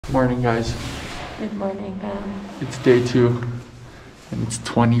Morning, guys. Good morning, Pam. It's day 2 and it's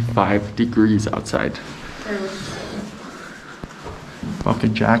 25 degrees outside. Buck a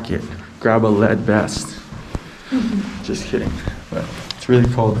jacket, grab a lead vest. Just kidding, but it's really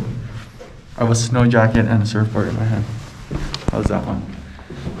cold. I have a snow jacket and a surfboard in my hand. How's that one?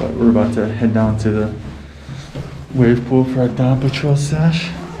 But we're about to head down to the wave pool for our dawn patrol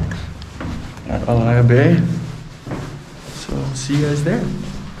sesh at Alaia Bay. So see you guys there.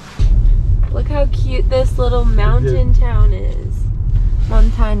 Look how cute this little mountain town is.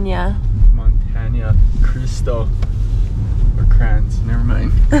 Montagna. Montagna, Cristo, or Crans, never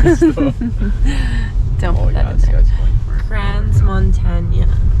mind. Cristo. Don't put that in there. Crans, Montagna.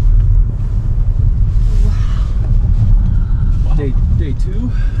 Wow. Day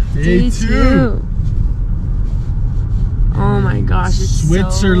 2? Day 2. Oh my gosh, it's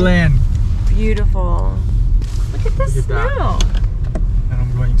Switzerland. So beautiful. Look at the snow. And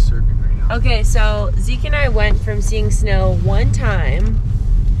I'm going surfing right now. Okay, so Zeke and I went from seeing snow one time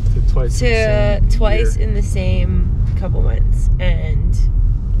To twice in the same couple months, and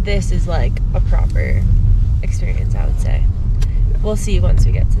this is like a proper experience, I would say. We'll see once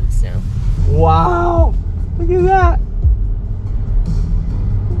we get to the snow. Wow! Look at that!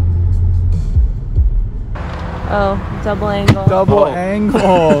 Oh, double angle. Double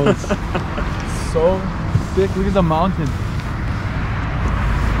angles! So sick. Look at the mountain.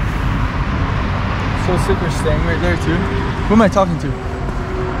 So sick we're staying right there too. Who am I talking to?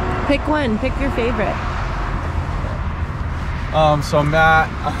 Pick one. Pick your favorite. So Matt.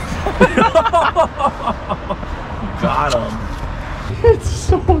 Got him. It's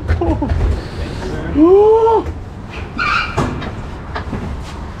so cold.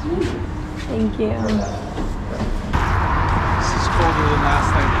 Thank you. This is colder than last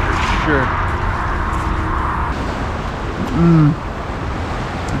night for sure.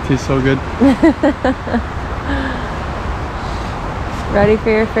 It tastes so good. Ready for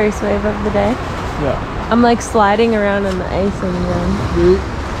your first wave of the day? Yeah. I'm like sliding around on the ice on the ground.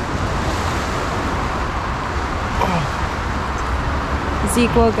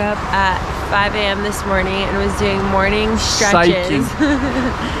 Zeke woke up at 5 a.m. this morning and was doing morning stretches.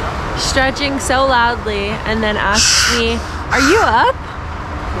 Stretching so loudly, and then asked me, "Are you up?"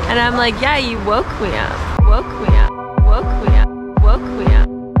 And I'm like, "Yeah, you woke me up. Woke me up. Woke me up. Woke me up.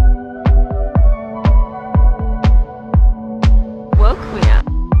 Woke me up."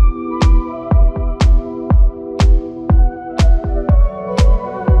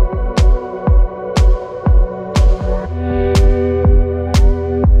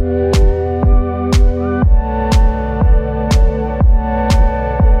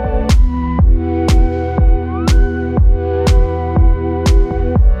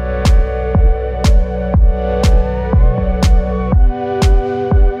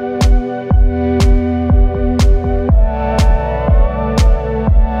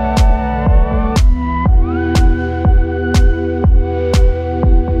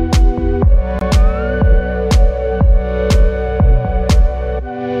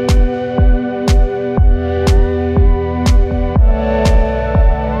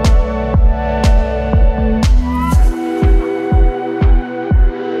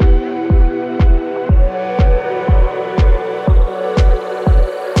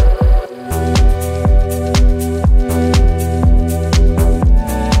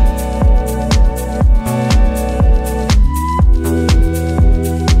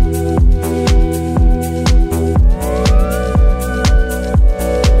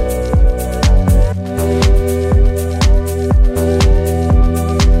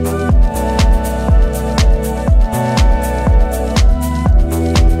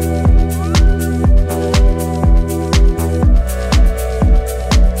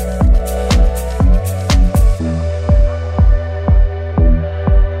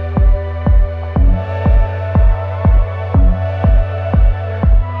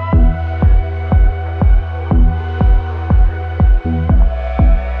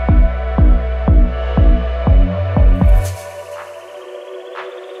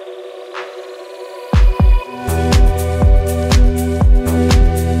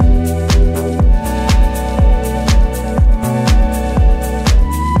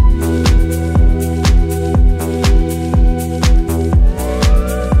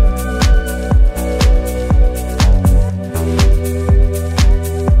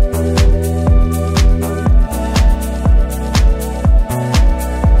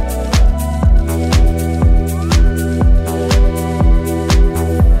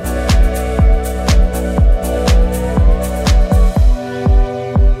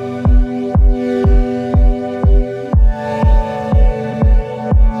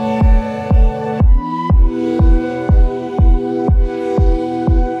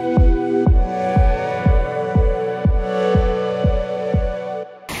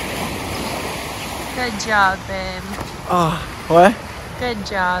 job, babe. Oh, what? Good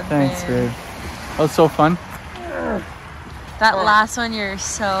job, Thanks, babe. babe. That was so fun. That last one, you're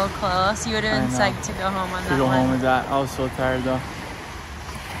so close. You would have been psyched to go home on that one. To go home with that. I was so tired though.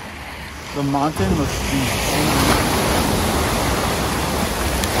 The mountain looks insane.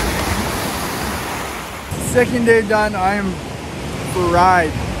 Second day done. I am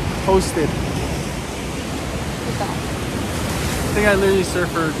fried. Toasted. I think I literally surfed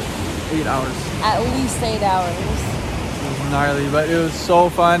for 8 hours. At least 8 hours. It was gnarly, but it was so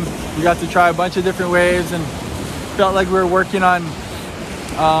fun. We got to try a bunch of different waves and felt like we were working on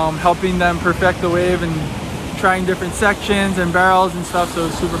helping them perfect the wave and trying different sections and barrels and stuff. So it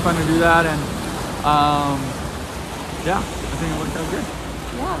was super fun to do that. And yeah, I think it worked out good.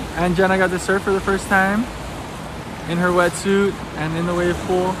 Yeah. And Jenna got to surf for the first time in her wetsuit and in the wave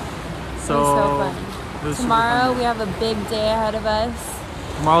pool. So, it was so fun. It was Tomorrow we have a big day ahead of us.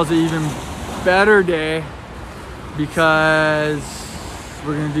 Tomorrow's an even better day because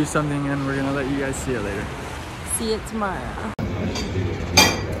we're gonna do something and we're gonna let you guys see it later. See it tomorrow.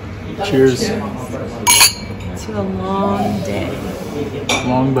 Cheers. To a long day.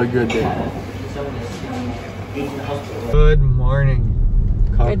 Long but good day. Good morning,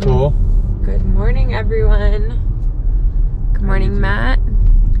 Kato. Good morning, everyone. Good morning, Matt.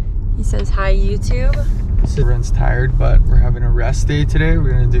 He says hi, YouTube. Everyone's tired, but we're having a rest day today.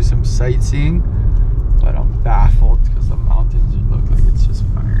 We're gonna do some sightseeing, but I'm baffled because the mountains look like it's just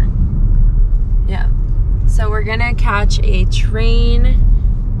firing. Yeah. So we're gonna catch a train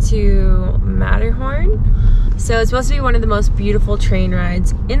to Matterhorn. So it's supposed to be one of the most beautiful train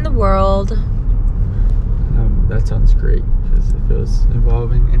rides in the world. That sounds great because if it was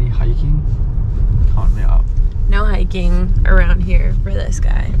involving any hiking, count me out. No hiking around here for this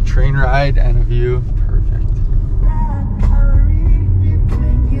guy. Train ride and a view, perfect.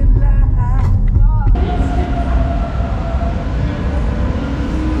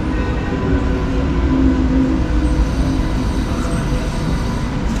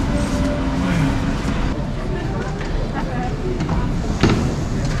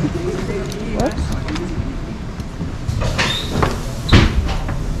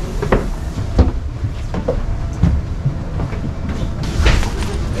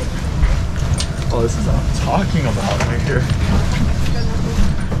 Oh, this is what I'm talking about right here.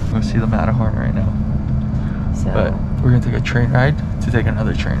 I'm gonna see the Matterhorn right now. So But we're gonna take a train ride to take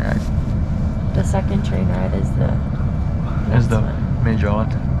another train ride. the second train ride is the There's the one. major one.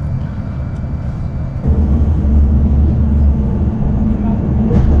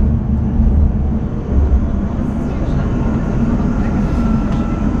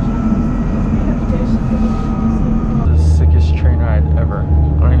 The sickest train ride ever.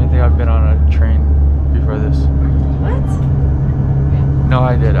 I don't even think I've been on a train before this. What? No,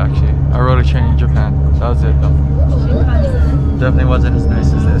 I did actually. I rode a train in Japan. That was it though. Definitely wasn't as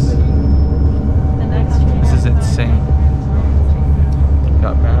nice as this. The next train. This is insane.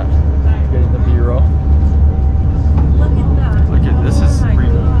 Got Matt getting the B-roll. Look at that. Look at this is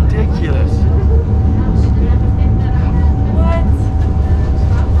ridiculous. What?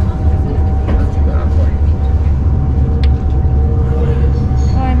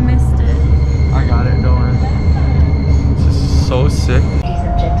 Oh, I missed it. I got it, don't worry. This is so sick. Ladies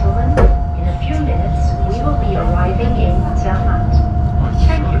and gentlemen, in a few minutes we will be arriving in Zermatt.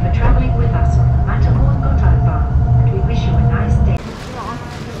 Thank you for traveling with us on the Matterhorn Gotthardbahn, and we wish you a nice day.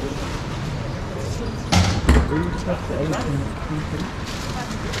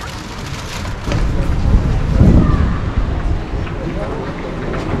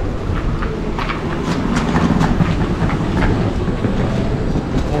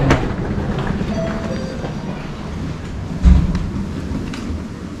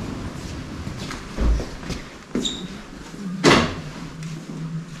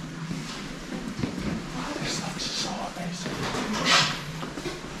 This looks so amazing.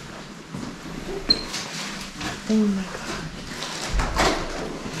 Oh my god.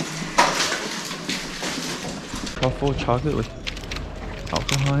 Truffle chocolate with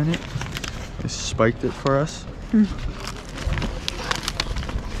alcohol in it. They spiked it for us. Let's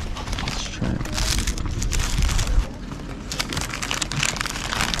try it.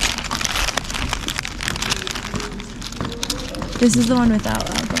 This is the one without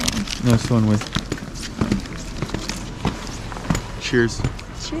alcohol. No, it's the one with. Cheers.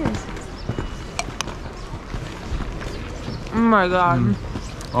 Cheers. Oh my god.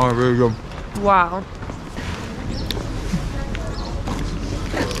 Oh, really good. Wow.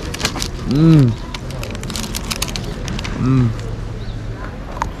 Mmm.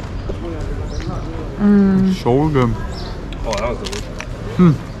 Mmm. So good. Oh, that was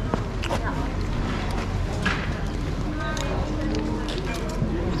delicious.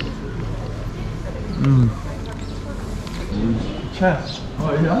 Chest.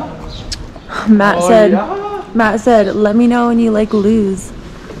 Oh yeah? Matt said, let me know when you like lose.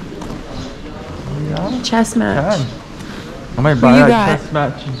 Yeah. Chess match. I might buy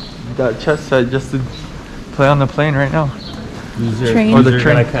that chess set just to play on the plane right now. Train. Or the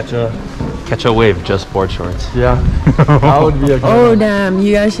train. Catch a wave, just board shorts. Yeah. That would be a good Oh one. damn,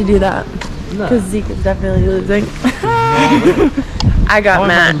 you guys should do that. Because Zeke is definitely losing. I got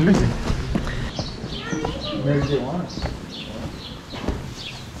Matt.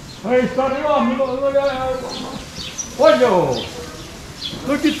 Hey, starting off, look at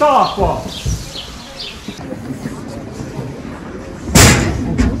look at top one.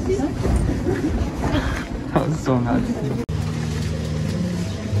 That was so nice.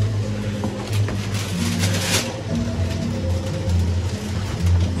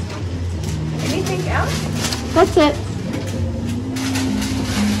 Anything else? That's it.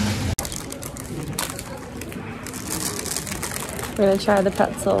 We're gonna try the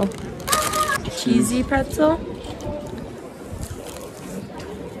pretzel. Cheesy pretzel.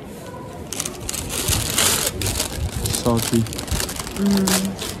 Salty.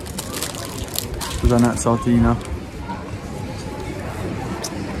 Is that not salty enough?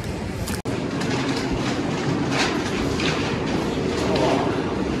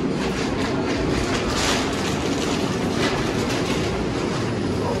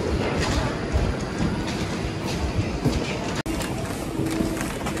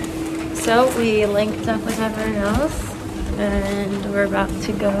 So we linked up with everyone else and we're about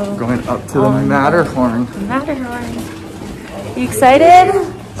to go. Going up to the Matterhorn. Matterhorn. You excited?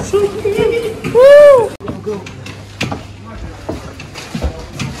 Woo!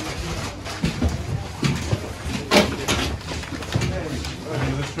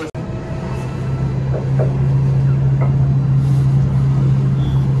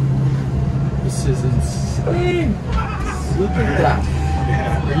 This is insane. Look at that.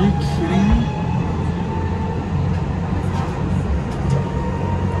 Are you kidding me?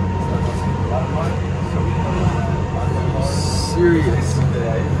 Serious.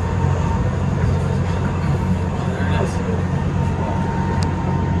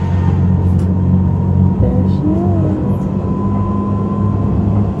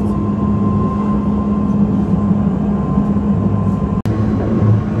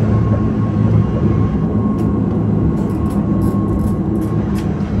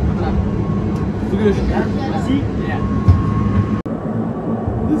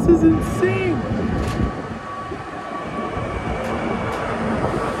 This is insane.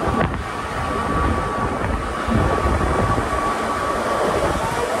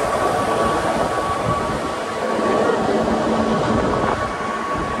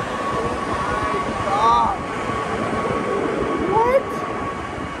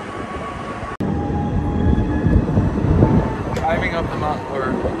 Driving up the mountain, or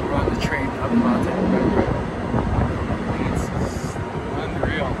on the train up the mountain. It's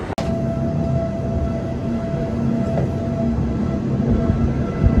unreal.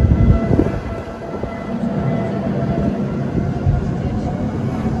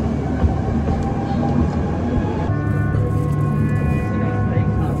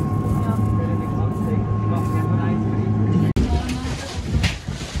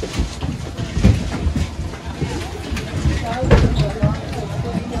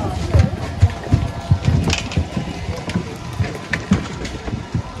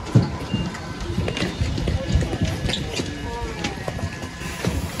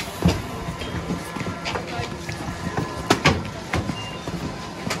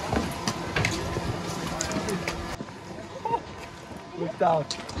 Look down.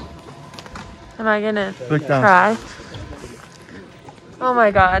 Am I gonna Look down. cry? Oh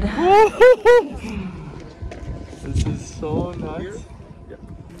my god. This is so nuts.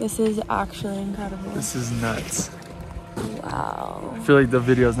 This is actually incredible. This is nuts. Wow. I feel like the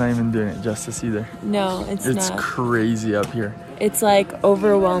video's not even doing it justice either. No, it's not. Crazy up here. It's like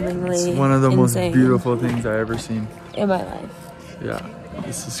overwhelmingly It's one of the insane most beautiful things I've ever seen. in my life. Yeah,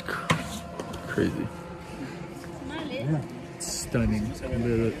 this is crazy. Yeah. Stunning,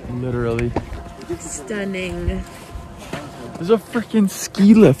 literally. Stunning. There's a freaking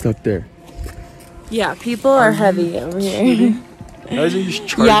ski lift up there. Yeah, people are heavy over here. Guys are just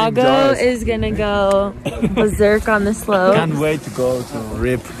charging Yago jaws. is gonna go berserk on the slope. Can't wait to go to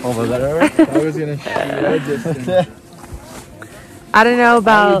Rip over there. I was gonna shred this thing. I don't know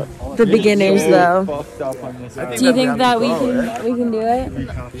about the beginners though. Fucked up on this. Do you think that we can do it?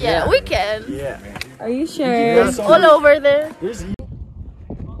 Yeah, we can. Yeah. Are you sure? All over there.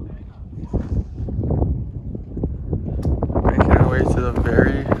 Making our way to the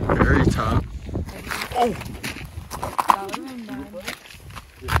very, very top. Oh!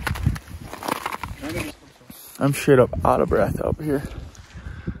 I'm straight up out of breath up here.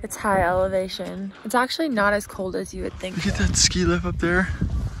 It's high elevation. It's actually not as cold as you would think. Look at that ski lift up there.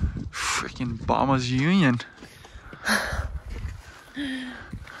 Freaking Bombers Union. At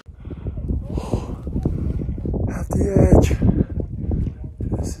the edge.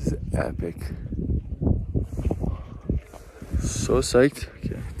 This is epic. So psyched.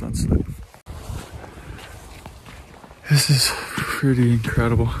 Okay, don't slip. This is pretty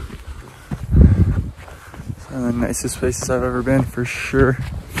incredible. It's one of the nicest places I've ever been, for sure.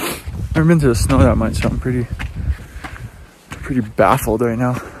 Never been to the snow that much, so I'm pretty baffled right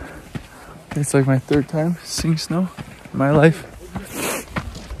now. It's like my 3rd time seeing snow in my life.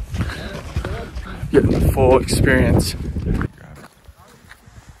 Getting the full experience.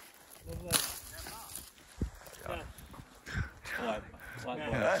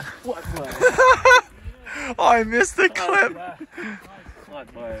 Oh, I missed the clip.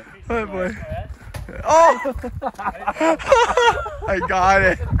 What boy? Oh! I got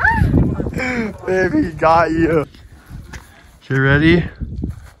it. Baby, got you. Okay, ready?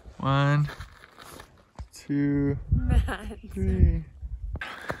 1, 2, 3.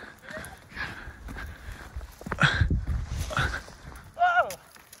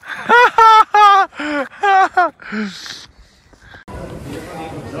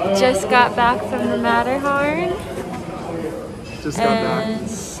 Just got back from the Matterhorn. Just got back.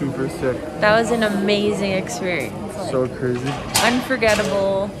 Super sick. That was an amazing experience. So crazy.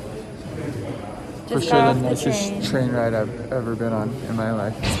 Unforgettable. For Just sure got the off the nicest train ride I've ever been on in my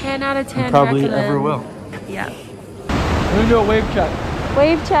life. 10 out of 10. And probably recommend. ever will. Yeah. We're gonna do a wave check.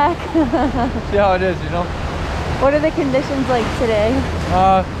 Wave check. See how it is, you know? What are the conditions like today?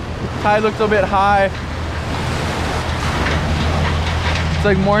 Tide looks a bit high. It's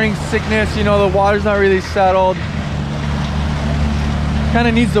like morning sickness, you know, the water's not really settled. Kind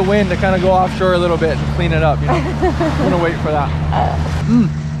of needs the wind to kind of go offshore a little bit and clean it up, you know? I'm gonna wait for that.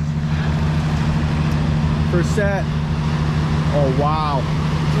 First set. Oh, wow.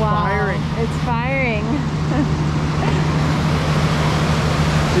 Wow. Firing. It's firing.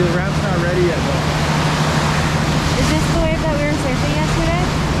 See, the ramp's not ready yet, though. Is this the wave that we were surfing yesterday?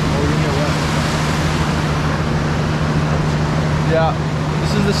 Oh, we're gonna get wet. Yeah,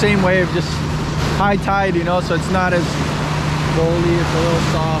 this is the same wave, just high tide, you know, so it's not as bowly, it's a little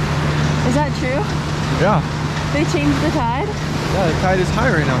soft. Is that true? Yeah. They changed the tide? Yeah, the tide is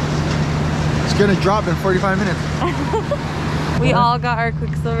high right now. It's gonna drop in 45 minutes. We all got our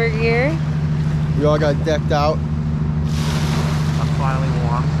Quiksilver gear. We all got decked out. I'm finally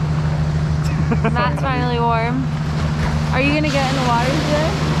warm. Matt's finally warm. Are you gonna get in the water today?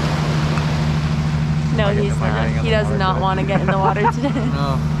 No, he's not. He does not want to get in the water today.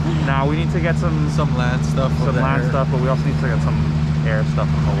 No, we need to get some land stuff. Some land stuff, but we also need to get some air stuff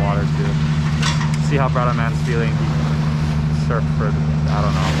from the water too. See how Brother Man's feeling. He surfed for, I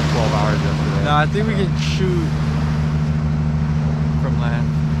don't know, 12 hours yesterday. No, I think we can shoot from land.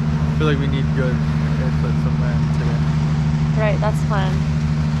 I feel like we need good airfoot from land today. Right, that's the plan.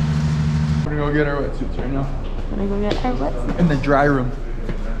 We're gonna go get our wetsuits right now. I'm gonna go get our wetsuits. In the dry room.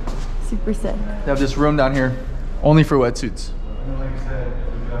 Super sick. They have this room down here only for wetsuits.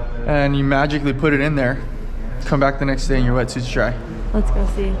 And you magically put it in there, come back the next day and your wetsuit's dry. Let's go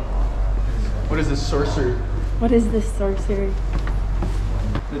see. What is this sorcery? What is this sorcery?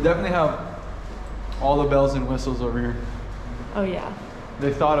 They definitely have all the bells and whistles over here. Oh yeah.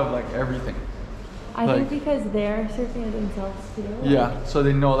 They thought of like everything. I Like- think because they're surfing it themselves too. Yeah, so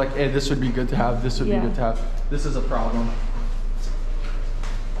they know like, hey, this would be good to have, this would be Yeah. good to have. This is a problem.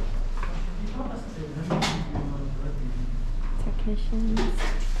 Technicians.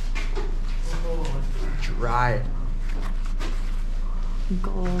 Dry.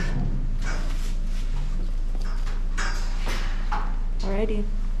 Gold. Alrighty.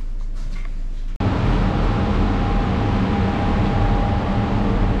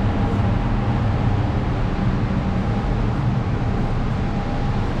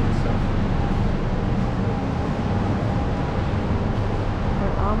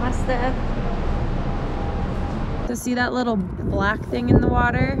 We're almost there. So see that little black thing in the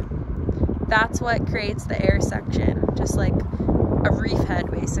water? That's what creates the air section. Just like a reef head,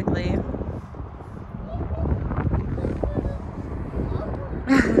 basically.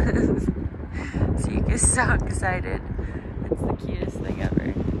 Zeke is so excited. It's the cutest thing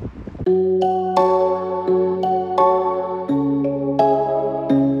ever.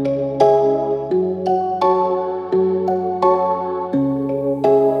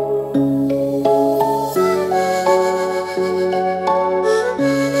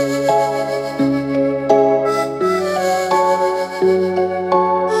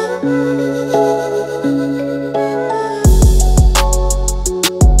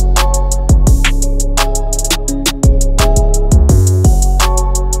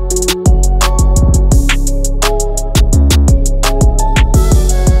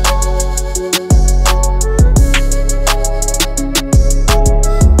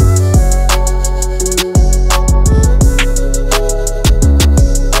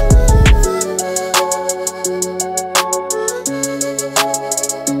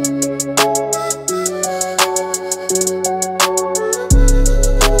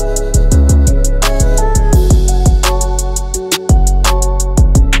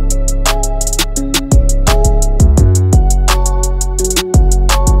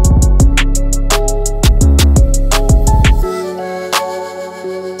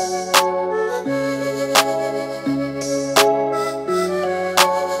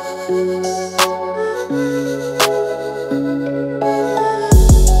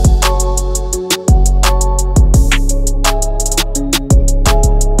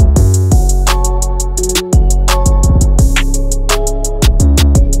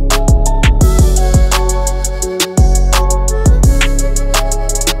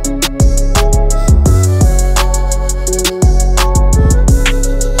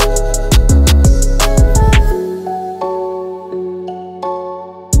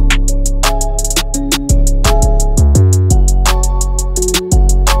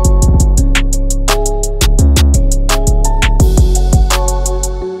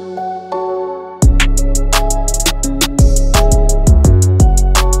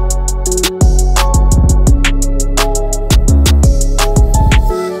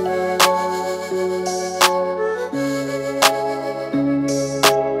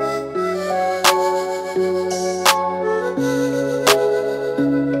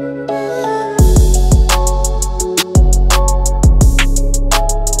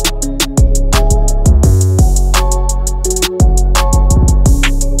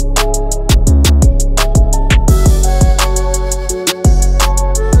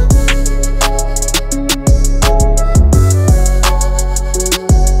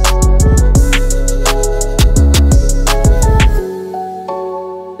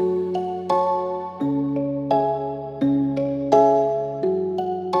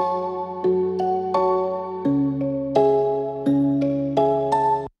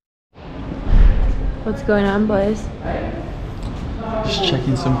 What's going on, boys? Just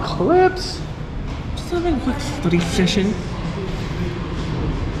checking some clips. Just having a quick study session.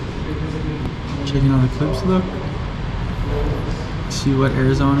 Checking all the clips, look. See what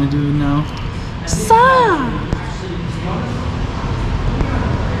Arizona doing now.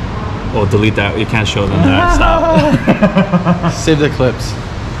 Oh, delete that. You can't show them that. Stop. Save the clips.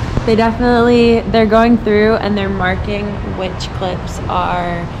 They're going through and they're marking which clips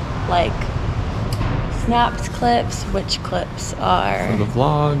are like snapped clips, which clips are For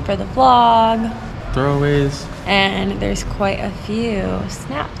the vlog, throwaways. and there's quite a few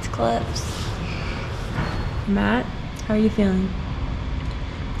snapped clips. Matt, how are you feeling?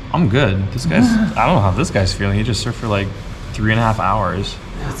 I'm good. This guy's. I don't know how this guy's feeling. He just surfed for like 3.5 hours.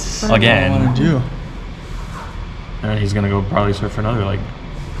 That's Again. what I want to do. And he's gonna go probably surf for another like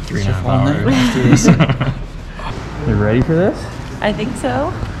 3.5 Surf all night hours. after this. You ready for this? I think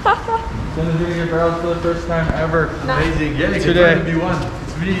so. Gonna do your barrels for the first time ever. Amazing. Yeah, today. To be one.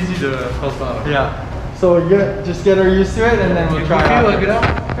 It's really easy to help out. Yeah. So just get her used to it, and then we'll try it. Look it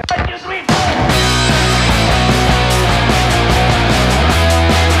up.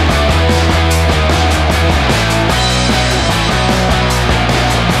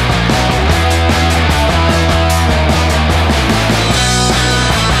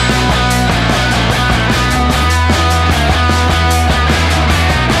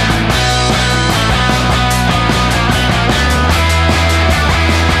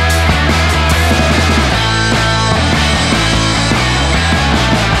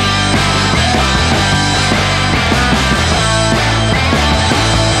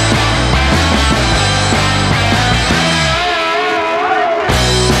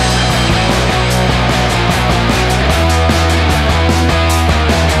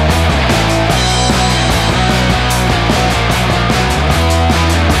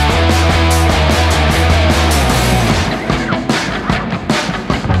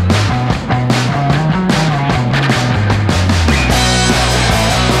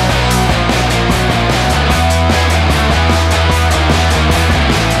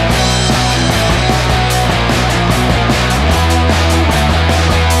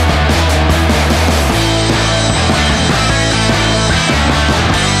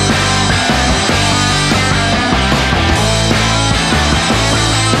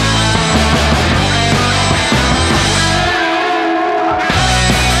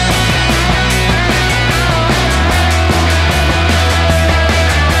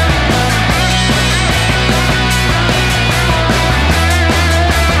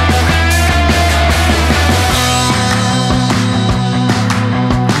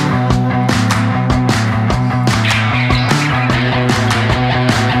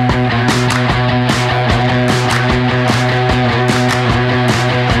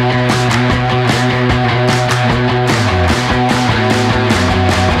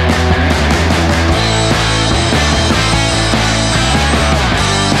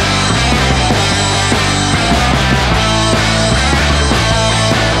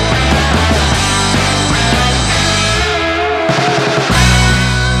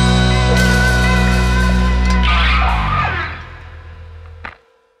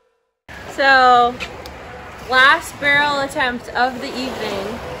 So, last barrel attempt of the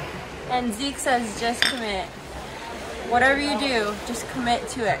evening, and Zeke says just commit. Whatever you do, just commit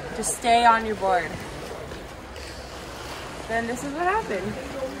to it. Just stay on your board. Then this is what happened.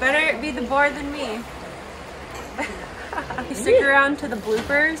 Better be the board than me. Stick around to the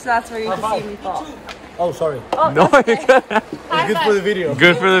bloopers, that's where you can see me fall. Oh, sorry. Oh, No, okay. Good for the video.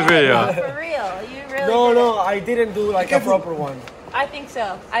 good for the video. For real, you really No, did no, I didn't do like a proper one. I think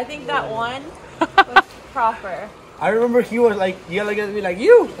so. I think that one was proper. I remember he was like yelling at me like,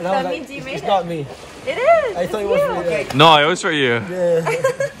 you! And I That was like, means you made it's it. not me. It is. I thought it was you. for you. No, it was for you.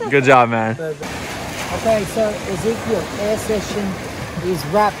 Yeah. Good job, man. Okay, so Ezekiel, air session is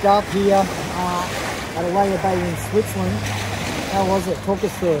wrapped up here at Alaia Bay in Switzerland. How was it? Talk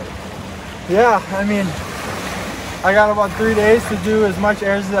us through it. Yeah, I mean, I got about 3 days to do as much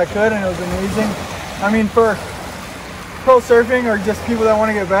airs as I could, and it was amazing. I mean, for pro surfing or just people that want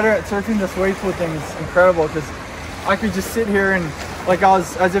to get better at surfing, this wave pool thing is incredible because I could just sit here and like I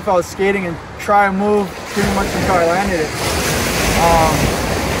was as if I was skating and try and move pretty much until I landed it.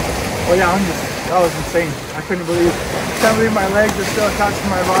 Well, yeah, that was insane. I can't believe my legs are still attached to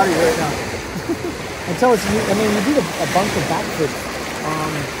my body right now. And tell us, I mean, you did a bunch of backflips.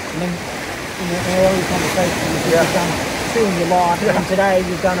 And then in the early conversation, you've done 2 in your life, and today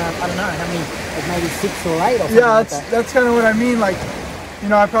you've done, I don't know, how many, like maybe 6 or 8 or something like that. That's kind of what I mean. Like, you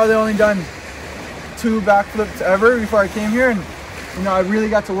know, I probably only done 2 backflips ever before I came here, and you know, I really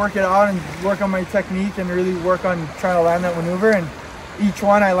got to work it out and work on my technique and really work on trying to land that maneuver. And each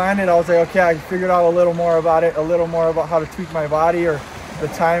one I landed, I was like, okay, I figured out a little more about it, a little more about how to tweak my body or the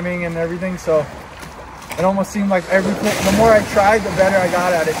timing and everything. So it almost seemed like everything, the more I tried, the better I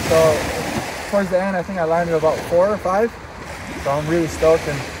got at it. So towards the end, I think I landed about 4 or 5. So I'm really stoked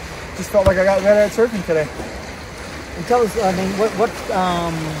and just felt like I got better at surfing today. And tell us, I mean, what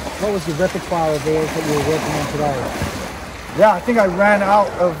was your repertoire of airs that you were working on today? Yeah, I think I ran out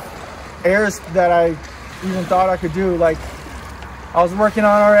of airs that I even thought I could do. Like, I was working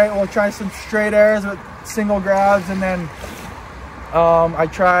on, all right, we'll try some straight airs with single grabs, and then I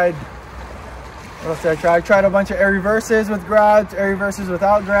tried, what else did I try? I tried a bunch of air reverses with grabs, air reverses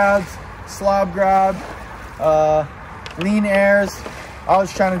without grabs, slob grab, lean airs. I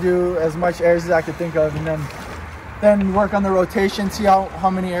was trying to do as much airs as I could think of, and then work on the rotation, see how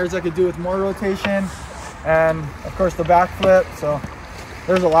many airs I could do with more rotation. And of course the backflip. So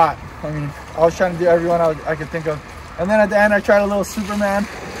there's a lot. I mean, I was trying to do every one I could think of. And then at the end I tried a little Superman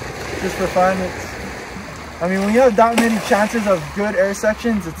just for fun. I mean, when you have that many chances of good air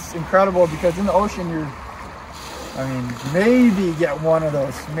sections, it's incredible because in the ocean maybe get one of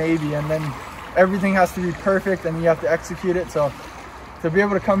those, maybe, and then everything has to be perfect and you have to execute it. So to be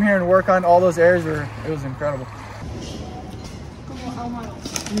able to come here and work on all those airs, it was incredible.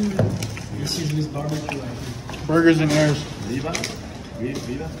 This is with barbecue, I think. Burgers and airs. Viva,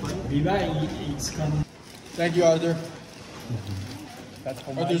 it's coming. Thank you, Arthur.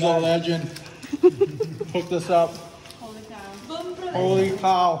 Arthur's a legend. Hooked us up. Holy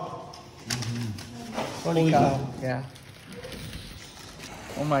cow. Holy cow. Yeah.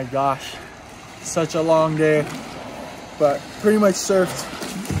 Oh my gosh. Such a long day. But pretty much surfed.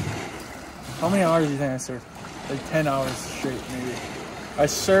 How many hours do you think I surfed? Like 10 hours straight, maybe. I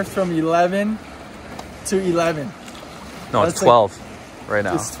surfed from 11 to 11. No, That's it's 12 right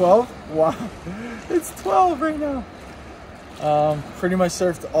now. It's 12? Wow. It's 12 right now. Pretty much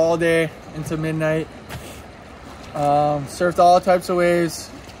surfed all day into midnight. Surfed all types of waves.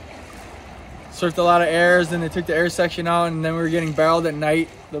 Surfed a lot of airs, then they took the air section out, and then we were getting barreled at night.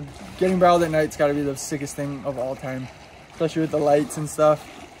 Getting barreled at night's gotta be the sickest thing of all time, especially with the lights and stuff.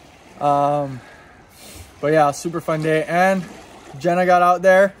 But yeah, super fun day. And Jenna got out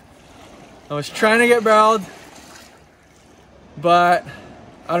there. I was trying to get barreled, but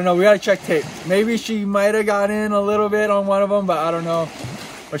I don't know, we gotta check tape. Maybe she might have got in a little bit on one of them, but I don't know.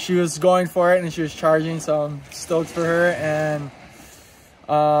 But she was going for it and she was charging, so I'm stoked for her. And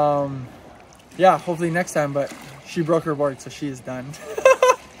yeah, hopefully next time. But she broke her board, so she is done.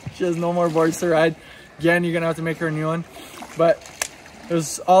 She has no more boards to ride. Again, you're gonna have to make her a new one. But it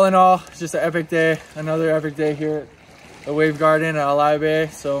was all in all just an epic day. Another epic day here at the Wave Garden at Alaia Bay.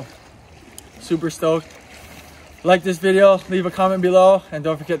 So super stoked. Like this video, leave a comment below, and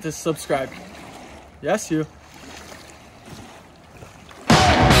don't forget to subscribe. Yes, you.